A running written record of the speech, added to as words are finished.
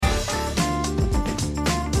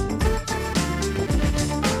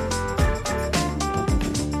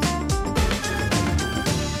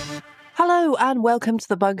and welcome to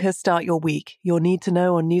The Bunker Start Your Week, your need to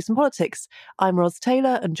know on news and politics. I'm Ros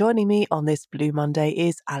Taylor, and joining me on this Blue Monday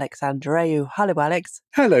is Alex Andreou. Hello, Alex.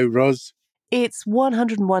 Hello, Ros. It's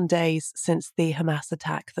 101 days since the Hamas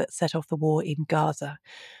attack that set off the war in Gaza.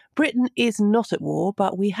 Britain is not at war,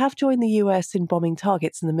 but we have joined the US in bombing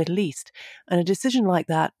targets in the Middle East, and a decision like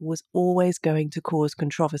that was always going to cause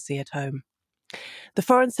controversy at home. The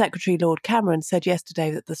Foreign Secretary, Lord Cameron, said yesterday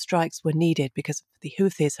that the strikes were needed because the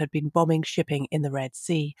Houthis had been bombing shipping in the Red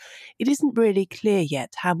Sea. It isn't really clear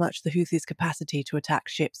yet how much the Houthis' capacity to attack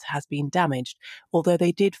ships has been damaged, although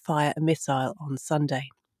they did fire a missile on Sunday.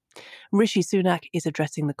 Rishi Sunak is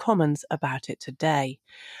addressing the Commons about it today.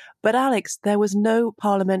 But Alex, there was no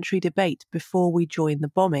parliamentary debate before we joined the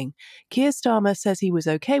bombing. Keir Starmer says he was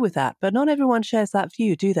okay with that, but not everyone shares that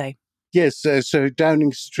view, do they? Yes, so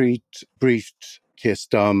Downing Street briefed Keir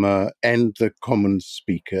Starmer and the Commons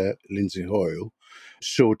Speaker, Lindsay Hoyle,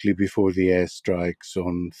 shortly before the airstrikes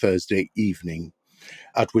on Thursday evening,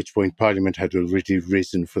 at which point Parliament had already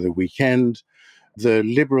risen for the weekend. The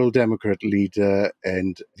Liberal Democrat leader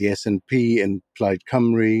and the SNP and Plaid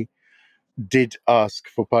Cymru did ask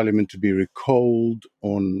for Parliament to be recalled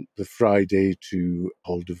on the Friday to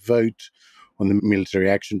hold a vote on the military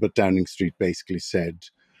action, but Downing Street basically said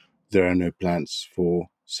there are no plans for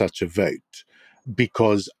such a vote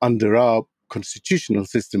because under our constitutional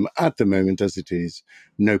system at the moment as it is,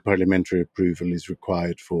 no parliamentary approval is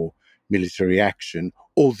required for military action,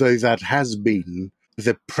 although that has been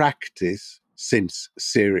the practice since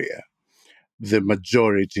Syria. The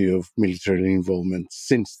majority of military involvement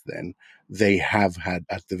since then, they have had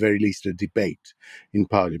at the very least a debate in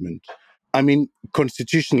Parliament. I mean,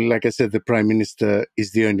 constitutionally, like I said, the Prime Minister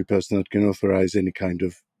is the only person that can authorize any kind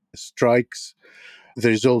of strikes.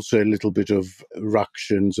 There's also a little bit of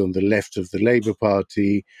ructions on the left of the Labour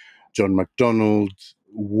Party. John MacDonald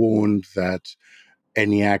warned that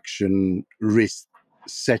any action risked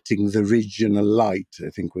setting the region alight, I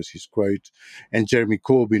think was his quote. And Jeremy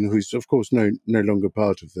Corbyn, who's of course no longer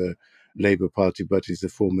part of the Labour Party, but is a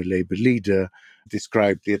former Labour leader,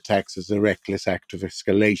 described the attacks as a reckless act of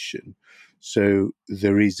escalation. So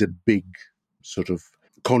there is a big sort of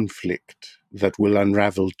conflict that will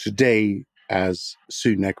unravel today as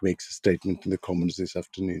Sunak makes a statement in the Commons this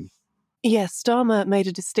afternoon. Yes, Starmer made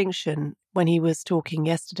a distinction when he was talking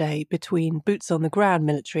yesterday between boots on the ground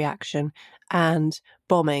military action and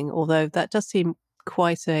bombing, although that does seem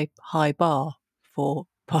quite a high bar for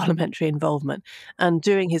parliamentary involvement. And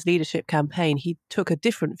during his leadership campaign, he took a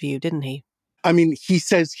different view, didn't he? I mean, he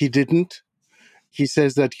says he didn't. He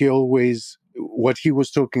says that what he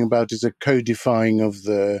was talking about is a codifying of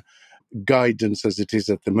the guidance as it is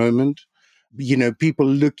at the moment. You know, people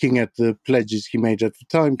looking at the pledges he made at the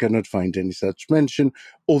time cannot find any such mention,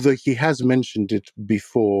 although he has mentioned it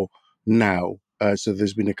before now. So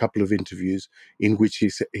there's been a couple of interviews in which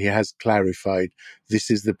he has clarified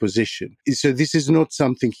this is the position. So this is not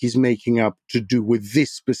something he's making up to do with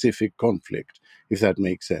this specific conflict, if that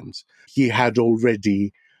makes sense. He had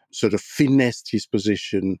already sort of finessed his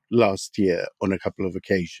position last year on a couple of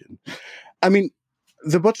occasions. I mean,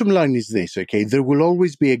 the bottom line is this, okay? There will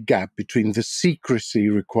always be a gap between the secrecy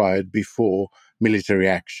required before military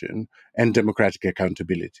action and democratic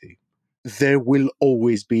accountability. There will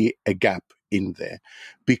always be a gap in there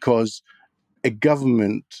because a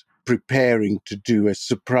government preparing to do a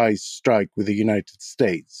surprise strike with the United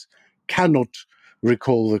States cannot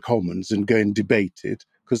recall the Commons and go and debate it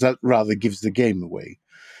because that rather gives the game away.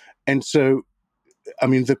 And so, I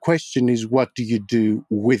mean, the question is, what do you do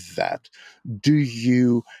with that? Do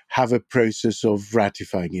you have a process of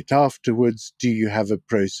ratifying it afterwards? Do you have a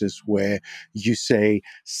process where you say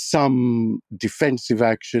some defensive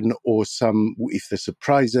action or if the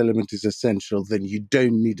surprise element is essential, then you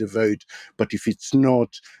don't need a vote. But if it's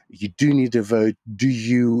not, you do need a vote. Do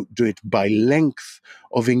you do it by length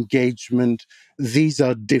of engagement? These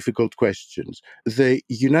are difficult questions. The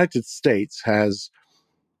United States has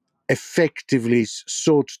effectively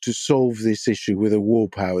sought to solve this issue with the War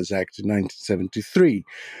Powers Act in 1973,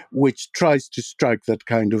 which tries to strike that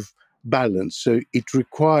kind of balance. So it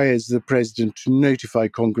requires the president to notify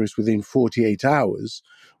Congress within 48 hours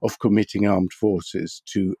of committing armed forces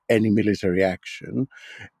to any military action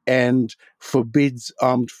and forbids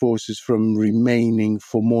armed forces from remaining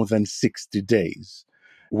for more than 60 days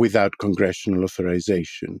without congressional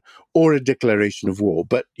authorization or a declaration of war.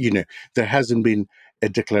 But, there hasn't been a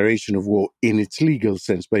declaration of war in its legal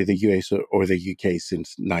sense by the US or the UK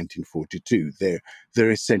since 1942.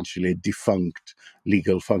 They're essentially a defunct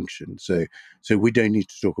legal function. So we don't need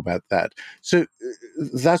to talk about that. So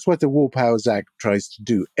that's what the War Powers Act tries to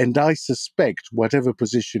do. And I suspect whatever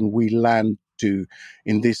position we land do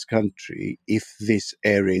in this country, if this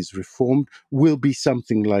area is reformed, will be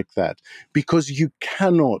something like that. Because you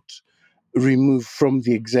cannot remove from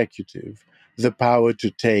the executive the power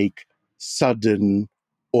to take sudden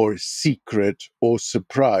or secret or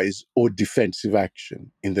surprise or defensive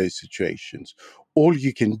action in those situations. All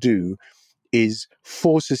you can do is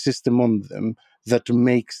force a system on them that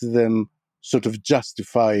makes them sort of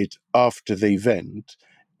justify it after the event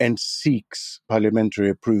and seeks parliamentary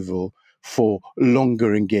approval for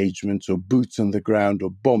longer engagements or boots on the ground or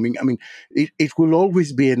bombing. I mean, it will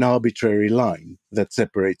always be an arbitrary line that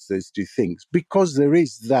separates those two things because there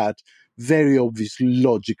is that very obvious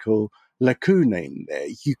logical lacuna in there.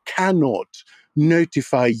 You cannot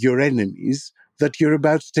notify your enemies that you're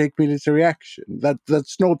about to take military action.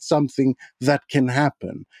 That's not something that can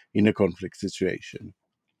happen in a conflict situation.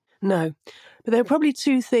 No. But there are probably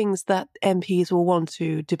two things that MPs will want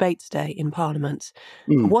to debate today in Parliament.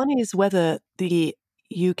 Mm, One is whether the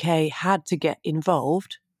UK had to get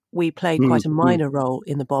involved. We played mm, quite a mm. minor role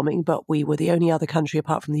in the bombing, but we were the only other country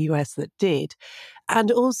apart from the US that did.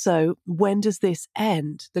 And also, when does this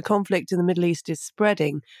end? The conflict in the Middle East is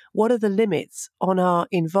spreading. What are the limits on our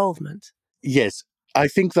involvement? Yes, I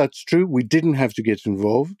think that's true. We didn't have to get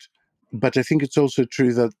involved, but I think it's also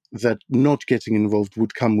true that not getting involved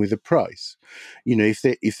would come with a price. You know, if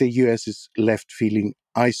the US is left feeling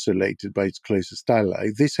isolated by its closest ally,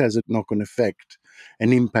 this has a knock-on effect,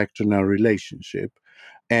 an impact on our relationship.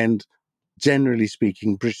 And generally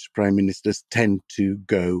speaking, British prime ministers tend to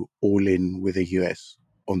go all in with the US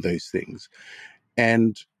on those things.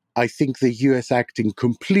 And I think the US acting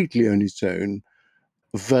completely on its own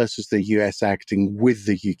versus the US acting with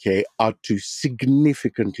the UK are two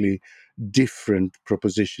significantly different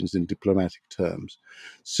propositions in diplomatic terms.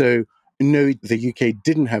 So, no, the UK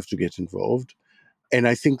didn't have to get involved. And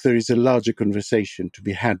I think there is a larger conversation to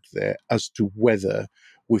be had there as to whether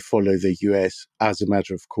we follow the US as a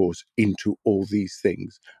matter of course into all these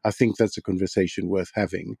things. I think that's a conversation worth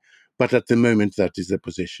having. But at the moment, that is the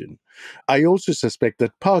position. I also suspect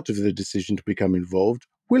that part of the decision to become involved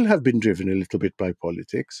will have been driven a little bit by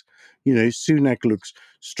politics. You know, Sunak looks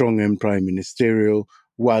strong and prime ministerial,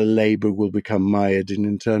 while Labour will become mired in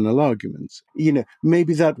internal arguments. You know,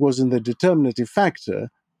 maybe that wasn't the determinative factor,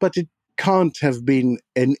 but it can't have been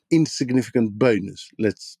an insignificant bonus.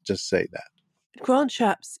 Let's just say that. Grant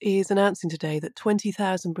Shapps is announcing today that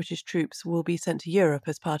 20,000 British troops will be sent to Europe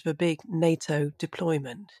as part of a big NATO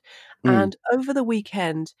deployment. Mm. And over the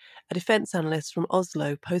weekend, a defence analyst from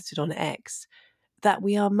Oslo posted on X that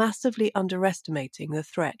we are massively underestimating the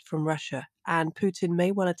threat from Russia and Putin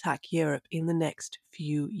may well attack Europe in the next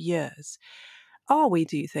few years. Are we,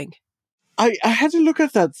 do you think? I had a look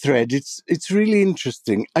at that thread. It's really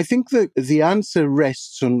interesting. I think that the answer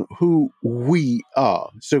rests on who we are.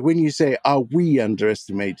 So when you say, are we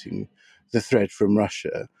underestimating the threat from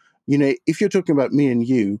Russia? You know, if you're talking about me and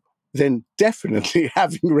you, then definitely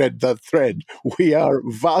having read that thread, we are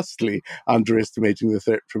vastly underestimating the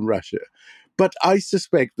threat from Russia. But I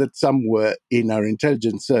suspect that somewhere in our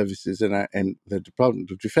intelligence services and the Department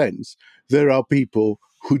of Defense, there are people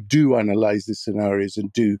who do analyze the scenarios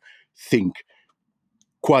and do think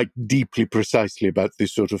quite deeply, precisely about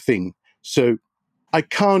this sort of thing. So I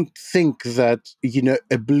can't think that, you know,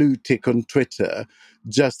 a blue tick on Twitter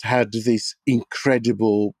just had this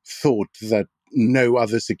incredible thought that no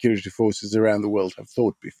other security forces around the world have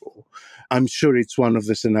thought before. I'm sure it's one of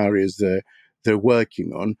the scenarios they're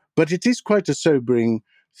working on, but it is quite a sobering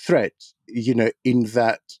threat, you know, in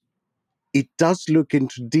that it does look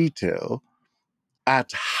into detail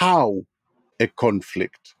at how a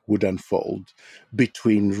conflict would unfold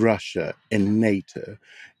between Russia and NATO.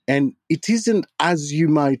 And it isn't as you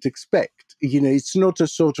might expect. You know, it's not a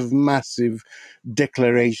sort of massive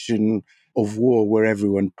declaration of war where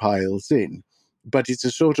everyone piles in, but it's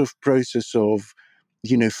a sort of process of,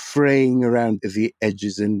 you know, fraying around the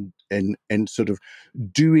edges and sort of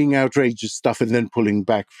doing outrageous stuff and then pulling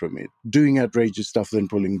back from it, doing outrageous stuff, then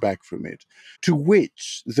pulling back from it, to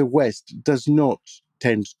which the West does not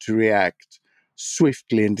tend to react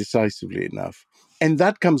swiftly and decisively enough. And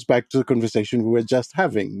that comes back to the conversation we were just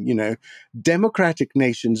having. You know, democratic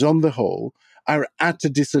nations on the whole are at a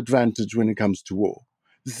disadvantage when it comes to war.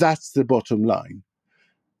 That's the bottom line.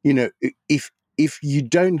 You know, if you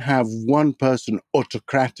don't have one person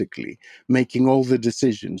autocratically making all the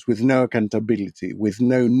decisions with no accountability, with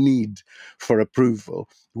no need for approval,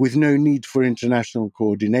 with no need for international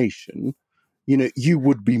coordination, you know, you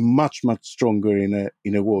would be much stronger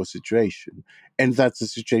in a war situation. And that's the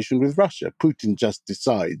situation with Russia. Putin just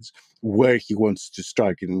decides where he wants to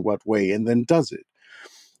strike and in what way and then does it.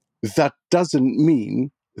 That doesn't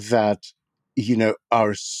mean that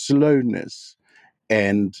our slowness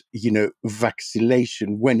and,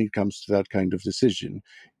 vacillation when it comes to that kind of decision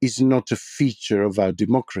is not a feature of our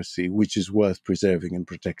democracy, which is worth preserving and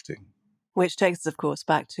protecting. Which takes us, of course,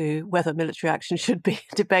 back to whether military action should be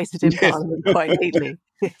debated in Yes. Parliament quite neatly.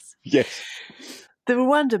 Yes. Yes. The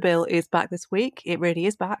Rwanda bill is back this week. It really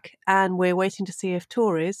is back. And we're waiting to see if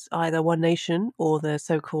Tories, either One Nation or the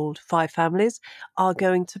so called Five Families, are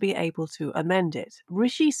going to be able to amend it.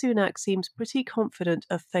 Rishi Sunak seems pretty confident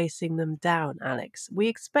of facing them down, Alex. We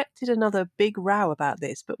expected another big row about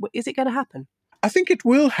this, but is it going to happen? I think it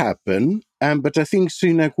will happen, but I think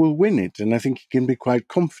Sunak will win it, and I think he can be quite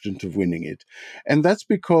confident of winning it. And that's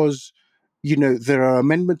because, there are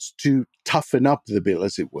amendments to toughen up the bill,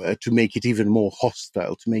 as it were, to make it even more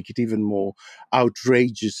hostile, to make it even more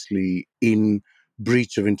outrageously in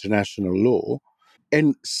breach of international law.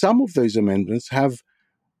 And some of those amendments have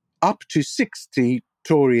up to 60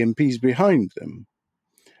 Tory MPs behind them.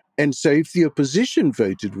 And so if the opposition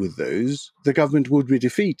voted with those, the government would be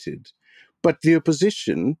defeated. But the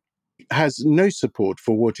opposition has no support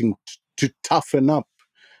for wanting to toughen up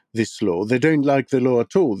this law. They don't like the law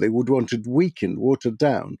at all. They would want it weakened, watered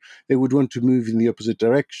down. They would want to move in the opposite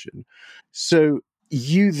direction. So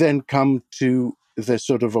you then come to the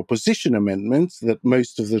sort of opposition amendments that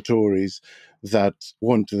most of the Tories that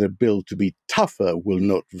want the bill to be tougher will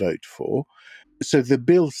not vote for. So the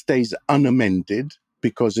bill stays unamended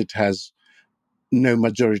because it has no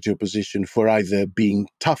majority opposition for either being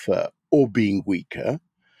tougher or being weaker.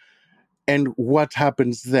 And what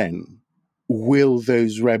happens then? Will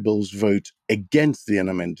those rebels vote against the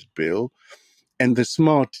unamended bill? And the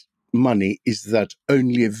smart money is that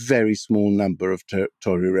only a very small number of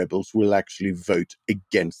Tory rebels will actually vote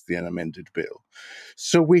against the unamended bill.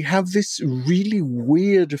 So we have this really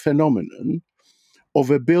weird phenomenon of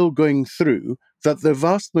a bill going through that the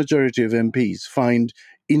vast majority of MPs find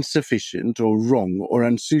insufficient or wrong or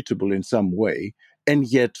unsuitable in some way, and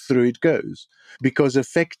yet through it goes. Because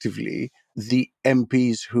effectively, the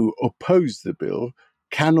MPs who oppose the bill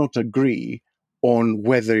cannot agree on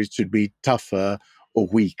whether it should be tougher or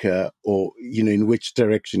weaker or, in which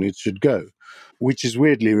direction it should go, which is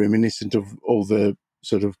weirdly reminiscent of all the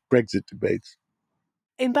sort of Brexit debates.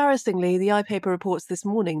 Embarrassingly, the iPaper reports this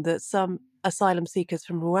morning that some asylum seekers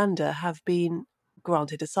from Rwanda have been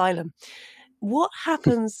granted asylum. What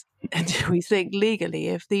happens, do we think, legally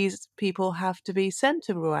if these people have to be sent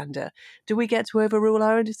to Rwanda? Do we get to overrule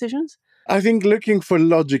our own decisions? I think looking for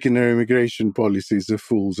logic in our immigration policy is a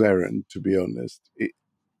fool's errand, to be honest.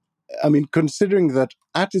 Considering that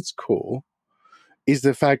at its core is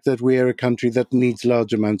the fact that we are a country that needs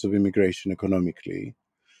large amounts of immigration economically,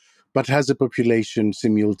 but has a population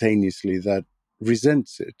simultaneously that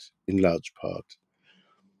resents it in large part.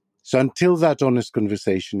 So until that honest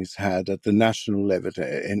conversation is had at the national level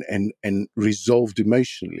and resolved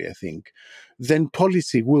emotionally, I think, then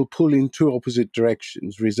policy will pull in two opposite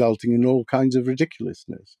directions, resulting in all kinds of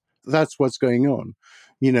ridiculousness. That's what's going on.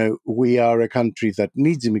 We are a country that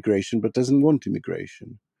needs immigration but doesn't want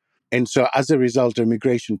immigration. And so as a result,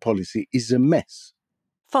 immigration policy is a mess.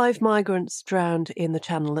 5 migrants drowned in the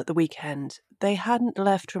Channel at the weekend. They hadn't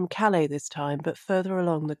left from Calais this time, but further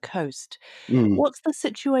along the coast. Mm. What's the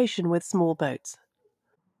situation with small boats?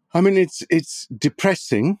 It's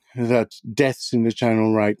depressing that deaths in the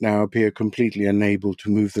Channel right now appear completely unable to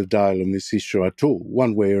move the dial on this issue at all,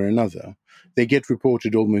 one way or another. They get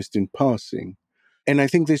reported almost in passing. And I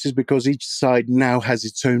think this is because each side now has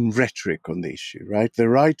its own rhetoric on the issue, right? The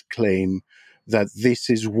right claim that this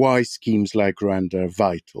is why schemes like Rwanda are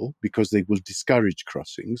vital, because they will discourage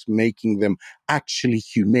crossings, making them actually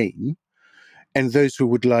humane. And those who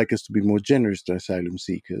would like us to be more generous to asylum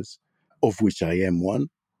seekers, of which I am one,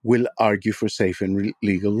 will argue for safe and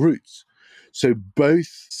legal routes. So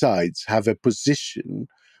both sides have a position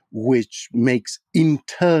which makes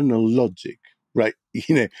internal logic, right?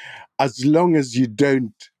 As long as you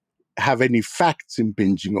don't have any facts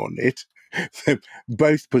impinging on it,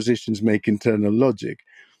 both positions make internal logic.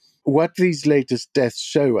 What these latest deaths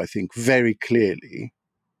show, I think, very clearly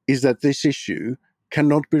is that this issue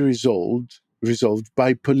cannot be resolved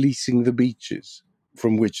by policing the beaches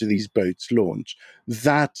from which these boats launch.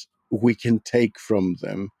 That we can take from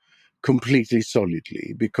them completely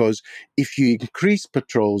solidly, because if you increase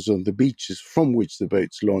patrols on the beaches from which the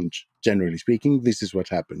boats launch, generally speaking, this is what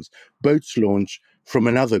happens. Boats launch from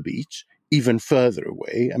another beach even further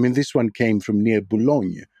away. This one came from near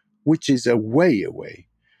Boulogne, which is a way away,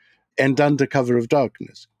 and under cover of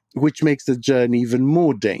darkness, which makes the journey even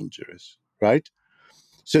more dangerous, right?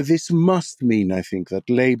 So this must mean, I think, that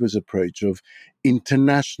Labour's approach of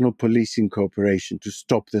international policing cooperation to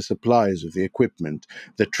stop the suppliers of the equipment,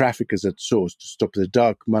 the traffickers at source, to stop the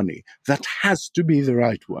dark money, that has to be the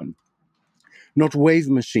right one. Not wave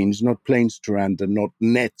machines, not planes to random, not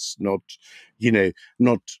nets, not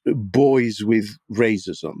boys with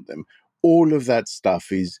razors on them. All of that stuff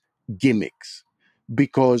is gimmicks,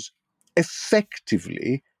 because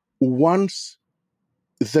effectively, once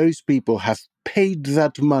those people have paid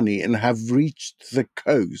that money and have reached the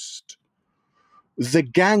coast, the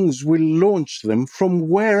gangs will launch them from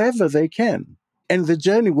wherever they can. And the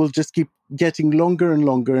journey will just keep getting longer and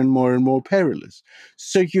longer and more perilous.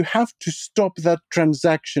 So you have to stop that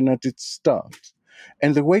transaction at its start.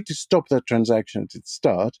 And the way to stop that transaction at its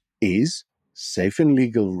start is safe and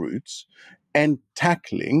legal routes and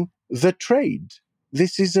tackling the trade.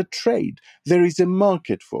 This is a trade. There is a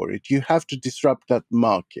market for it. You have to disrupt that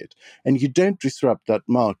market. And you don't disrupt that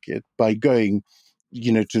market by going,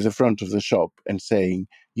 to the front of the shop and saying,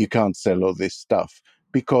 you can't sell all this stuff,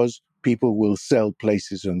 because people will sell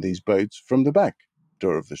places on these boats from the back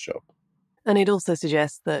door of the shop. And it also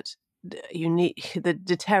suggests that you need the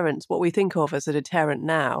deterrent, what we think of as a deterrent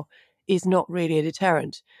now, is not really a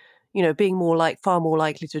deterrent. Being far more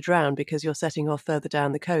likely to drown because you're setting off further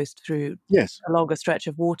down the coast through Yes. a longer stretch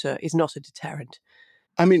of water is not a deterrent.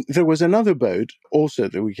 I mean, there was another boat also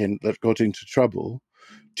the weekend that got into trouble.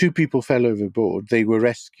 2 people fell overboard. They were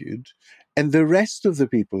rescued. And the rest of the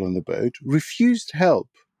people on the boat refused help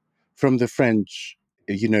from the French,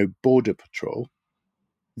 border patrol.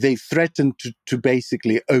 They threatened to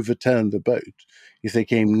basically overturn the boat if they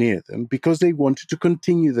came near them, because they wanted to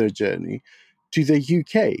continue their journey to the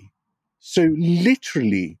UK. So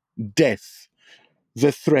literally death,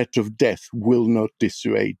 the threat of death will not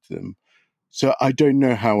dissuade them. So I don't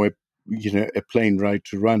know how a plane ride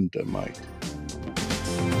to Rwanda might.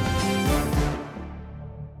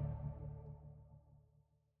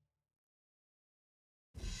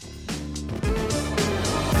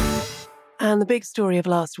 And the big story of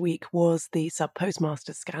last week was the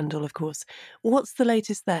sub-postmaster scandal, of course. What's the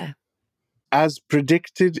latest there? As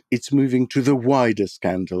predicted, it's moving to the wider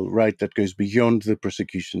scandal, right, that goes beyond the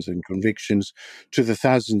prosecutions and convictions to the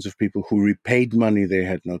thousands of people who repaid money they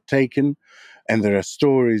had not taken. And there are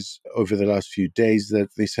stories over the last few days that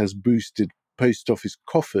this has boosted post office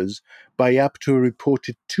coffers by up to a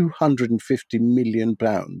reported £250 million,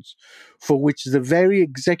 for which the very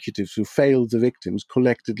executives who failed the victims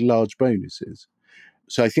collected large bonuses.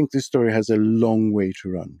 So I think this story has a long way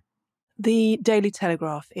to run. The Daily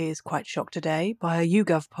Telegraph is quite shocked today by a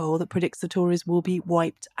YouGov poll that predicts the Tories will be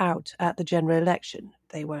wiped out at the general election.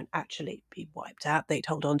 They won't actually be wiped out. They'd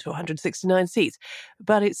hold on to 169 seats.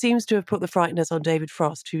 But it seems to have put the frighteners on David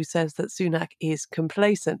Frost, who says that Sunak is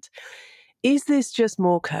complacent. Is this just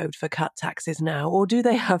more code for cut taxes now, or do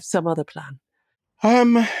they have some other plan?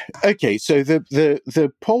 Okay, so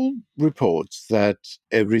the poll reports that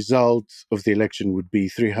a result of the election would be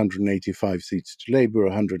 385 seats to Labour,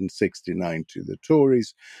 169 to the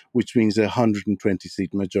Tories, which means a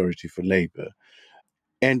 120-seat majority for Labour.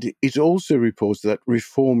 And it also reports that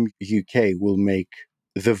Reform UK will make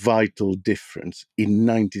the vital difference in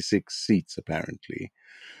 96 seats, apparently,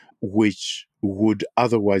 which would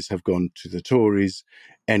otherwise have gone to the Tories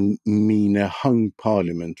and mean a hung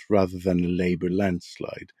parliament rather than a Labour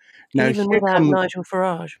landslide. Now, Even here without come, Nigel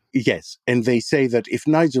Farage? yes, and they say that if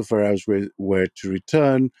Nigel Farage were to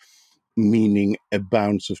return, meaning a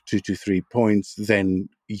bounce of 2 to 3 points, then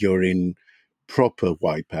you're in proper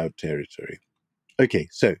wipeout territory. Okay,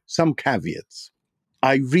 so some caveats.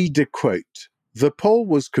 I read a quote. The poll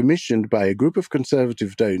was commissioned by a group of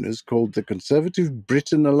Conservative donors called the Conservative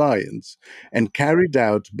Britain Alliance and carried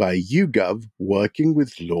out by YouGov working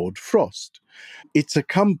with Lord Frost. It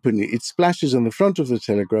splashes on the front of the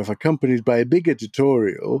Telegraph, accompanied by a big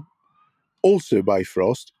editorial, also by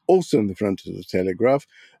Frost, also on the front of the Telegraph,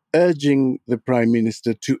 urging the Prime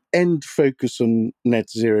Minister to end focus on net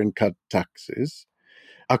zero and cut taxes.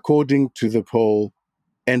 According to the poll,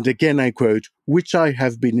 and again I quote, which I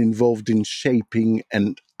have been involved in shaping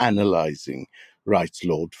and analysing, writes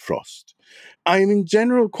Lord Frost. I am in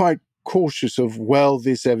general quite cautious of,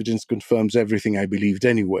 this evidence confirms everything I believed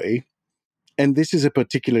anyway. And this is a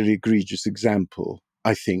particularly egregious example,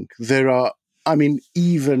 I think.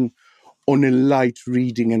 Even on a light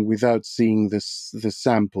reading and without seeing the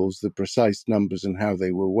samples, the precise numbers and how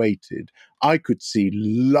they were weighted, I could see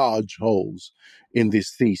large holes in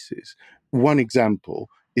this thesis. One example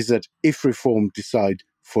is that if Reform decide,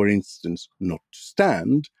 for instance, not to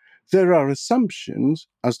stand, there are assumptions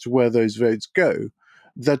as to where those votes go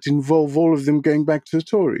that involve all of them going back to the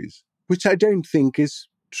Tories, which I don't think is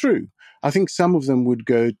true. I think some of them would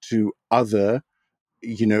go to other,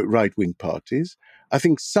 right-wing parties. I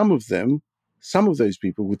think some of those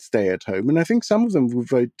people would stay at home. And I think some of them would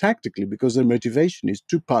vote tactically because their motivation is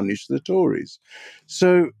to punish the Tories.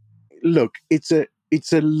 So, look, it's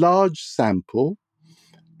a large sample,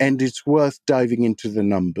 and it's worth diving into the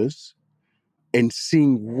numbers and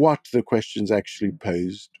seeing what the questions actually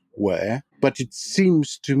posed were. But it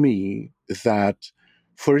seems to me that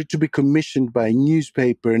for it to be commissioned by a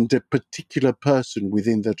newspaper and a particular person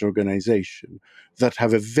within that organization that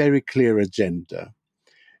have a very clear agenda,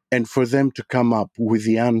 and for them to come up with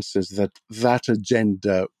the answers that that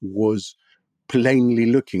agenda was plainly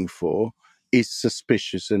looking for is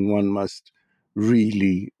suspicious, and one must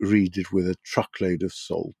really read it with a truckload of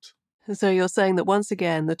salt. So you're saying that once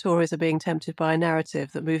again, the Tories are being tempted by a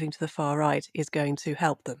narrative that moving to the far right is going to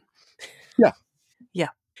help them. Yeah. Yeah.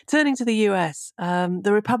 Turning to the US,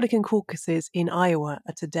 the Republican caucuses in Iowa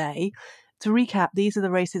are today. To recap, these are the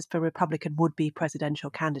races for Republican would-be presidential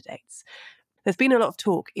candidates. There's been a lot of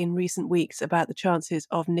talk in recent weeks about the chances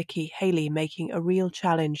of Nikki Haley making a real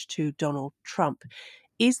challenge to Donald Trump.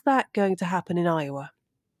 Is that going to happen in Iowa?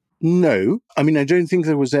 No. I mean, I don't think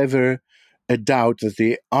there was ever a doubt that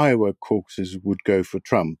the Iowa caucuses would go for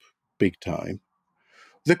Trump big time.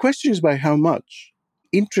 The question is by how much.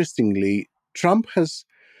 Interestingly, Trump has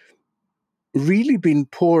really been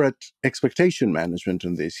poor at expectation management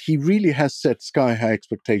on this. He really has set sky high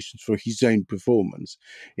expectations for his own performance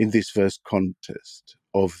in this first contest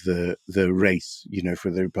of the race,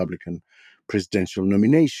 for the Republican presidential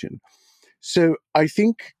nomination. So I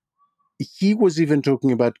think he was even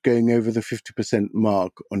talking about going over the 50%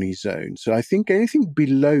 mark on his own. So I think anything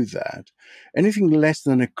below that, anything less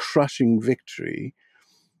than a crushing victory,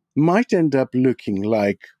 might end up looking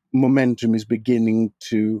like momentum is beginning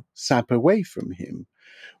to sap away from him,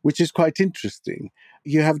 which is quite interesting.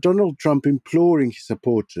 You have Donald Trump imploring his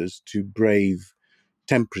supporters to brave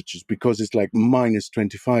temperatures because it's like minus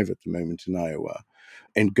 25 at the moment in Iowa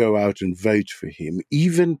and go out and vote for him,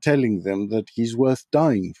 even telling them that he's worth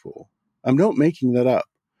dying for. I'm not making that up.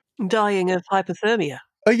 Dying of hypothermia.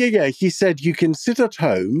 Oh, yeah. He said, you can sit at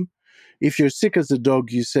home. If you're sick as a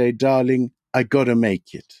dog, you say, darling, I gotta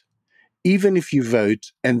make it. Even if you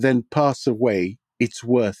vote and then pass away, it's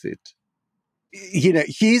worth it.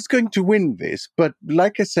 He's going to win this, but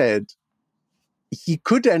like I said, he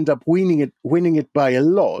could end up winning it by a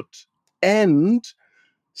lot, and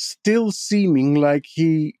still seeming like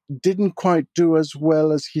he didn't quite do as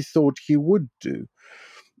well as he thought he would do.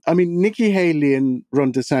 I mean, Nikki Haley and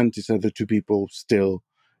Ron DeSantis are the two people still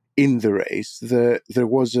in the race. There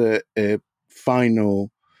was a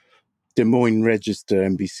final Des Moines Register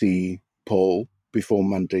NBC poll before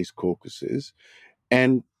Monday's caucuses,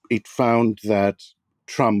 and it found that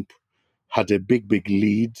Trump had a big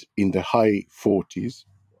lead in the high 40s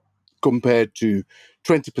compared to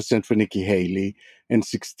 20% for Nikki Haley and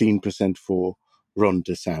 16% for Ron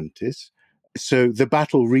DeSantis. So the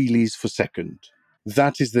battle really is for second.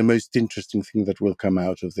 That is the most interesting thing that will come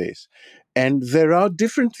out of this. And there are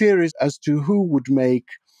different theories as to who would make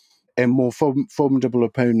a more formidable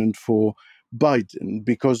opponent for Biden,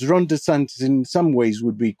 because Ron DeSantis in some ways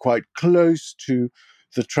would be quite close to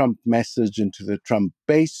the Trump message and to the Trump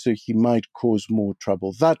base, so he might cause more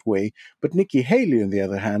trouble that way. But Nikki Haley, on the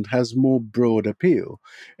other hand, has more broad appeal.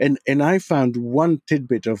 And I found one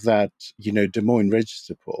tidbit of that, Des Moines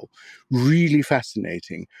Register poll really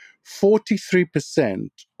fascinating. 43%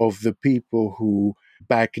 of the people who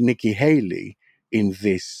back Nikki Haley in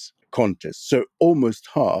this contest, so almost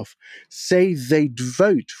half, say they'd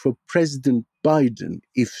vote for President Biden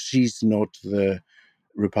if she's not the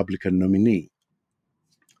Republican nominee.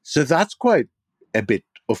 So that's quite a bit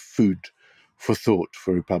of food for thought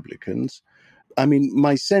for Republicans. I mean,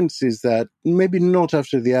 my sense is that maybe not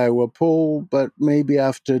after the Iowa poll, but maybe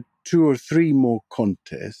after 2 or 3 more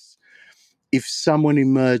contests, if someone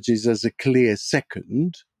emerges as a clear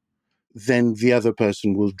second, then the other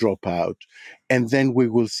person will drop out. And then we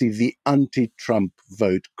will see the anti-Trump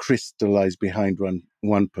vote crystallize behind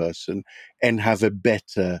one person and have a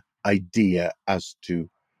better idea as to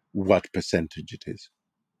what percentage it is.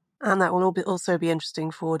 And that will also be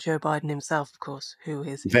interesting for Joe Biden himself, of course, who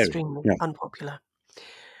is Very, extremely yeah. unpopular.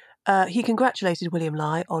 He congratulated William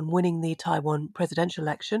Lai on winning the Taiwan presidential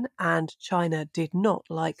election, and China did not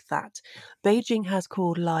like that. Beijing has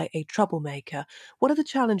called Lai a troublemaker. What are the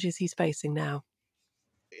challenges he's facing now?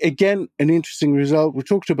 Again, an interesting result. We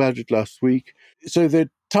talked about it last week. So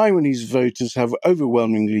the Taiwanese voters have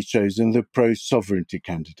overwhelmingly chosen the pro-sovereignty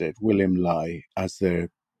candidate, William Lai, as their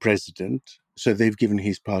president. So they've given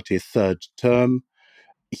his party a third term.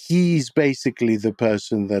 he's basically the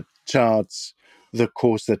person that charts the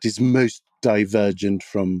course that is most divergent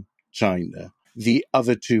from China. The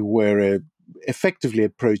other two were effectively a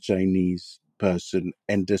pro-Chinese person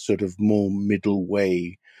and a sort of more middle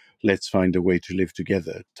way, let's find a way to live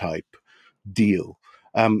together type deal.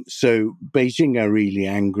 So Beijing are really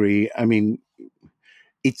angry. I mean,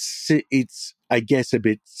 it's I guess a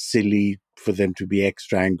bit silly for them to be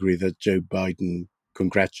extra angry that Joe Biden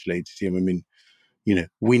congratulated him. I mean,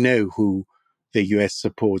 we know who the US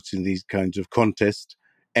supports in these kinds of contests,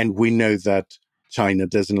 and we know that China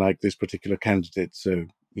doesn't like this particular candidate. So,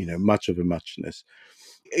 much of a muchness.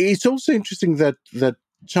 It's also interesting that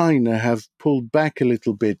China have pulled back a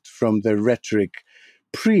little bit from their rhetoric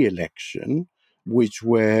pre-election, which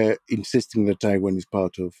were insisting that Taiwan is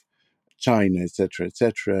part of China, etc.,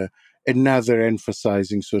 etc. And now they're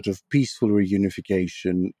emphasizing sort of peaceful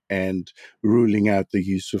reunification and ruling out the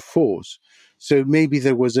use of force. So maybe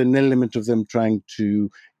there was an element of them trying to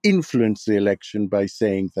influence the election by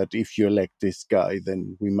saying that if you elect this guy,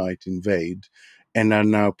 then we might invade, and are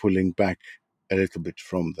now pulling back a little bit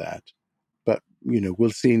from that. But, we'll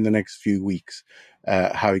see in the next few weeks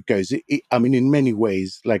how it goes. I mean, in many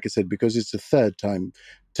ways, like I said, because it's a third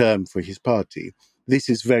term for his party, this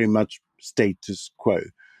is very much status quo.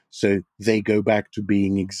 So they go back to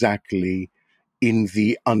being exactly in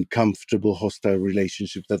the uncomfortable, hostile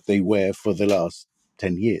relationship that they were for the last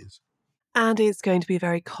 10 years. And it's going to be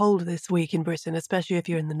very cold this week in Britain, especially if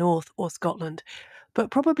you're in the north or Scotland. But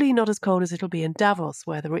probably not as cold as it'll be in Davos,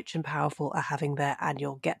 where the rich and powerful are having their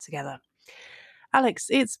annual get-together. Alex,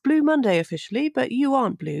 it's Blue Monday officially, but you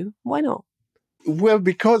aren't blue. Why not? Well,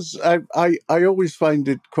 because I always find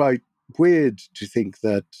it quite weird to think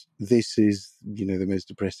that this is, the most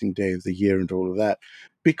depressing day of the year and all of that,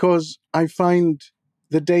 because I find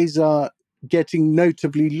the days are getting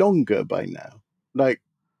notably longer by now. Like,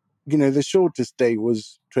 the shortest day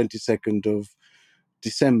was 22nd of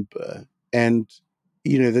December, and,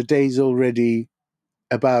 the day's already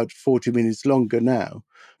about 40 minutes longer now.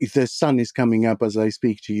 The sun is coming up as I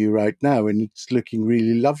speak to you right now, and it's looking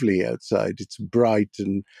really lovely outside. It's bright,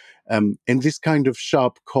 and this kind of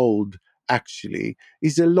sharp cold actually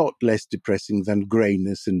is a lot less depressing than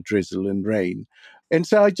grayness and drizzle and rain. And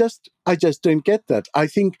so I just don't get that. I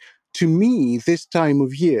think, to me, this time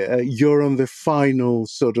of year, you're on the final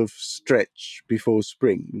sort of stretch before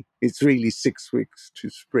spring. It's really 6 weeks to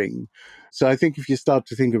spring. So I think if you start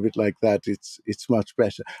to think of it like that, it's much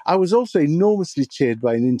better. I was also enormously cheered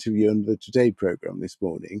by an interview on the Today program this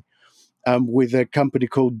morning with a company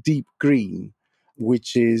called Deep Green,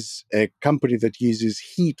 which is a company that uses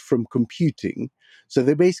heat from computing. So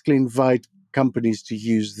they basically invite companies to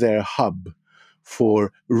use their hub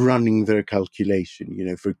for running their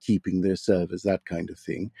calculation, for keeping their servers, that kind of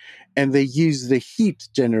thing. And they use the heat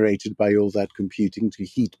generated by all that computing to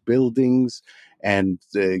heat buildings and,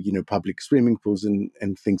 public swimming pools and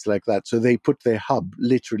things like that. So they put their hub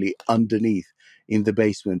literally underneath in the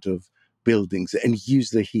basement of buildings and use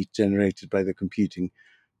the heat generated by the computing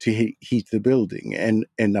to heat the building.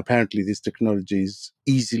 And apparently this technology is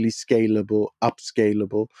easily scalable,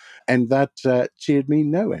 upscalable, and that cheered me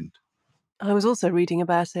no end. I was also reading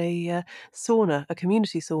about a sauna, a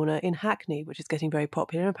community sauna in Hackney, which is getting very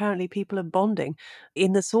popular. And apparently people are bonding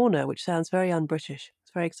in the sauna, which sounds very un-British.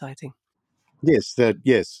 It's very exciting. Yes.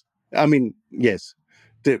 I mean, yes.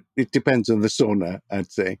 It depends on the sauna,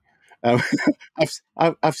 I'd say. Um,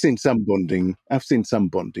 I've seen some bonding. I've seen some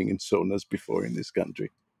bonding in saunas before in this country.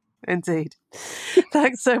 Indeed.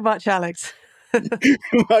 Thanks so much, Alex.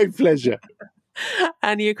 My pleasure.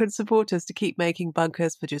 And you can support us to keep making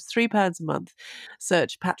bunkers for just £3 a month.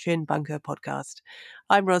 Search Patreon Bunker Podcast.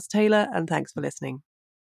 I'm Ros Taylor, and thanks for listening.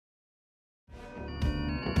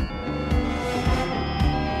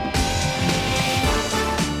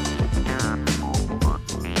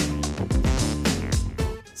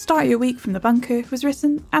 Start Your Week from the Bunker was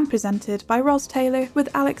written and presented by Ros Taylor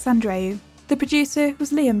with Alex Andreou. The producer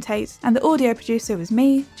was Liam Tate, and the audio producer was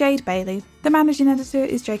me, Jade Bailey. The managing editor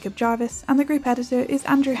is Jacob Jarvis, and the group editor is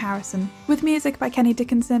Andrew Harrison, with music by Kenny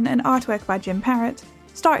Dickinson and artwork by Jim Parrott.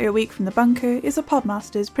 Start Your Week from the Bunker is a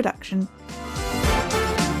Podmasters production.